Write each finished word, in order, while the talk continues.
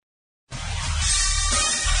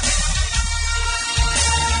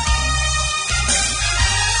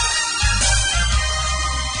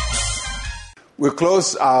We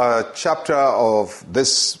close our chapter of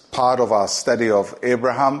this part of our study of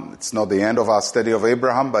Abraham. It's not the end of our study of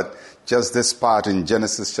Abraham, but just this part in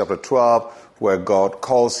Genesis chapter 12 where God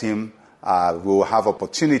calls him. We'll have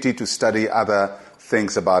opportunity to study other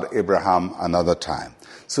things about Abraham another time.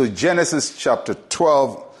 So Genesis chapter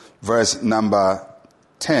 12, verse number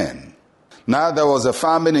 10. Now there was a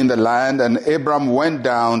famine in the land, and Abram went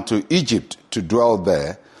down to Egypt to dwell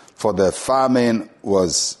there, for the famine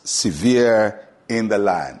was severe in the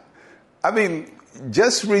land. I mean,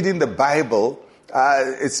 just reading the Bible,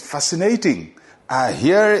 it's fascinating.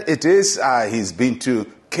 Here it is, he's been to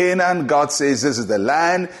Canaan. God says this is the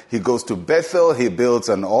land. He goes to Bethel. He builds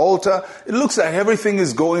an altar. It looks like everything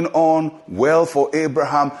is going on well for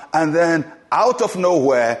Abraham. And then out of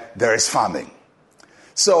nowhere, there is famine.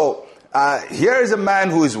 So here is a man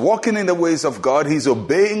who is walking in the ways of God. He's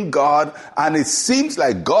obeying God. And it seems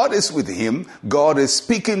like God is with him. God is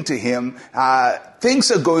speaking to him.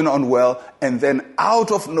 Things are going on well. And then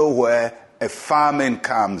out of nowhere, a famine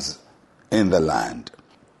comes in the land.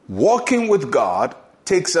 Walking with God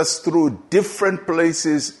takes us through different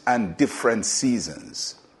places and different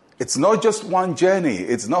seasons. It's not just one journey.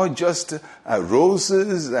 It's not just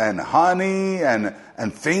roses and honey and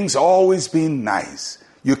things always being nice.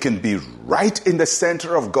 You can be right in the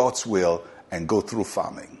center of God's will and go through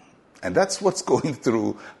famine. And that's what's going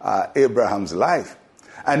through Abraham's life.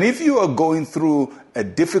 And if you are going through a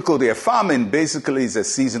difficulty, a famine basically is a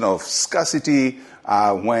season of scarcity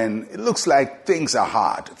when it looks like things are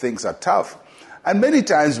hard, things are tough. And many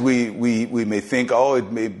times we may think, oh,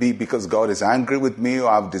 it may be because God is angry with me,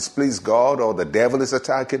 or I've displeased God, or the devil is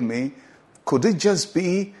attacking me. Could it just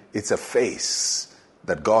be it's a phase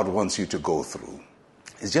that God wants you to go through?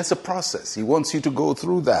 It's just a process. He wants you to go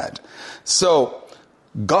through that. So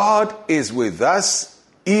God is with us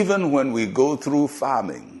even when we go through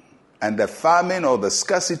famine. And the famine or the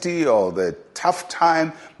scarcity or the tough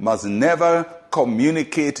time must never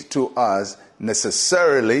communicate to us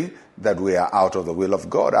necessarily that we are out of the will of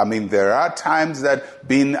God. I mean, there are times that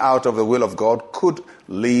being out of the will of God could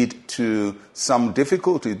lead to some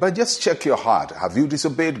difficulties. But just check your heart. Have you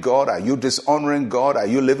disobeyed God? Are you dishonoring God? Are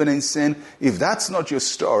you living in sin? If that's not your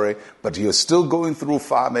story, but you're still going through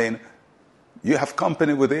famine, you have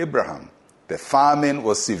company with Abraham. The famine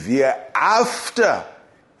was severe after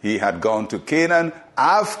he had gone to Canaan,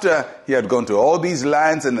 after he had gone to all these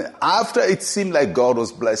lands, and after it seemed like God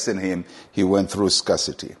was blessing him, he went through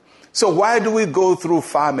scarcity. So why do we go through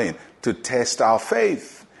famine? To test our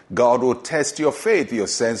faith. God will test your faith, your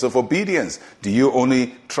sense of obedience. Do you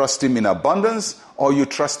only trust him in abundance, or you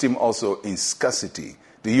trust him also in scarcity?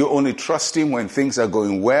 Do you only trust him when things are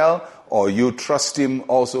going well, or you trust him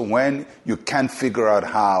also when you can't figure out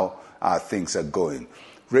how things are going?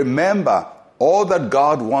 Remember, all that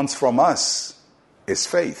God wants from us is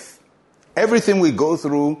faith. Everything we go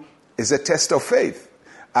through is a test of faith.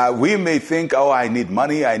 We may think, oh, I need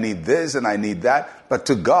money, I need this, and I need that. But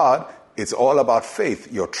to God, it's all about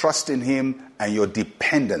faith, your trust in him and your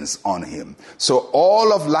dependence on him. So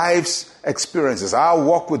all of life's experiences, our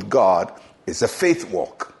walk with God, is a faith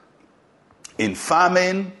walk. In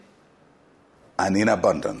famine and in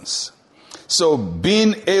abundance. So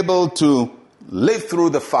being able to live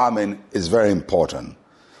through the famine is very important.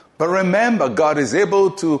 But remember, God is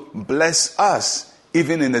able to bless us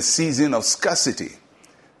even in a season of scarcity.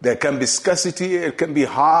 There can be scarcity, it can be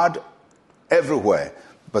hard everywhere.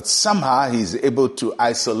 But somehow he's able to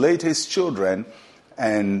isolate his children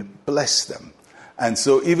and bless them. And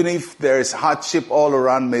so even if there is hardship all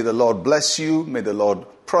around, may the Lord bless you, may the Lord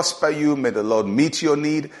prosper you, may the Lord meet your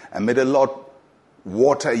need, and may the Lord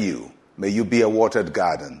water you. May you be a watered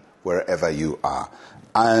garden wherever you are.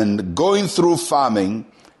 And going through farming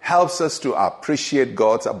helps us to appreciate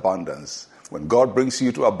God's abundance. When God brings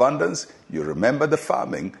you to abundance, you remember the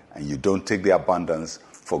farming and you don't take the abundance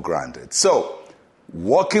for granted. So,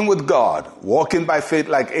 walking with God, walking by faith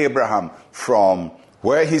like Abraham, from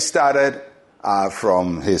where he started,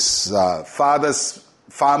 from his father's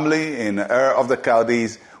family in Ur of the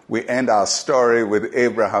Chaldees, we end our story with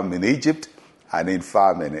Abraham in Egypt and in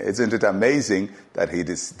famine. Isn't it amazing that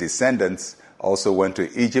his descendants also went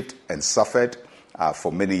to Egypt and suffered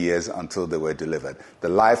for many years until they were delivered? The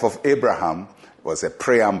life of Abraham was a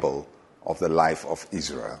preamble of the life of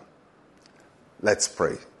Israel. Let's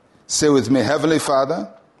pray. Say with me, Heavenly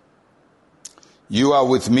Father, you are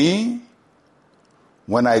with me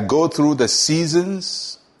when I go through the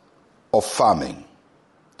seasons of famine.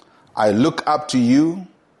 I look up to you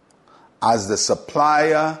as the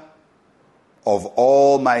supplier of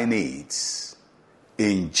all my needs.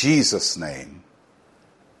 In Jesus' name,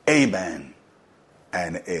 amen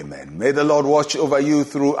and amen. May the Lord watch over you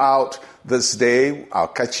throughout this day. I'll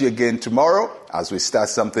catch you again tomorrow as we start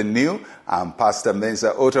something new. I'm Pastor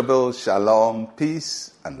Mensa Otabil. Shalom,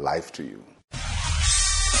 peace, and life to you.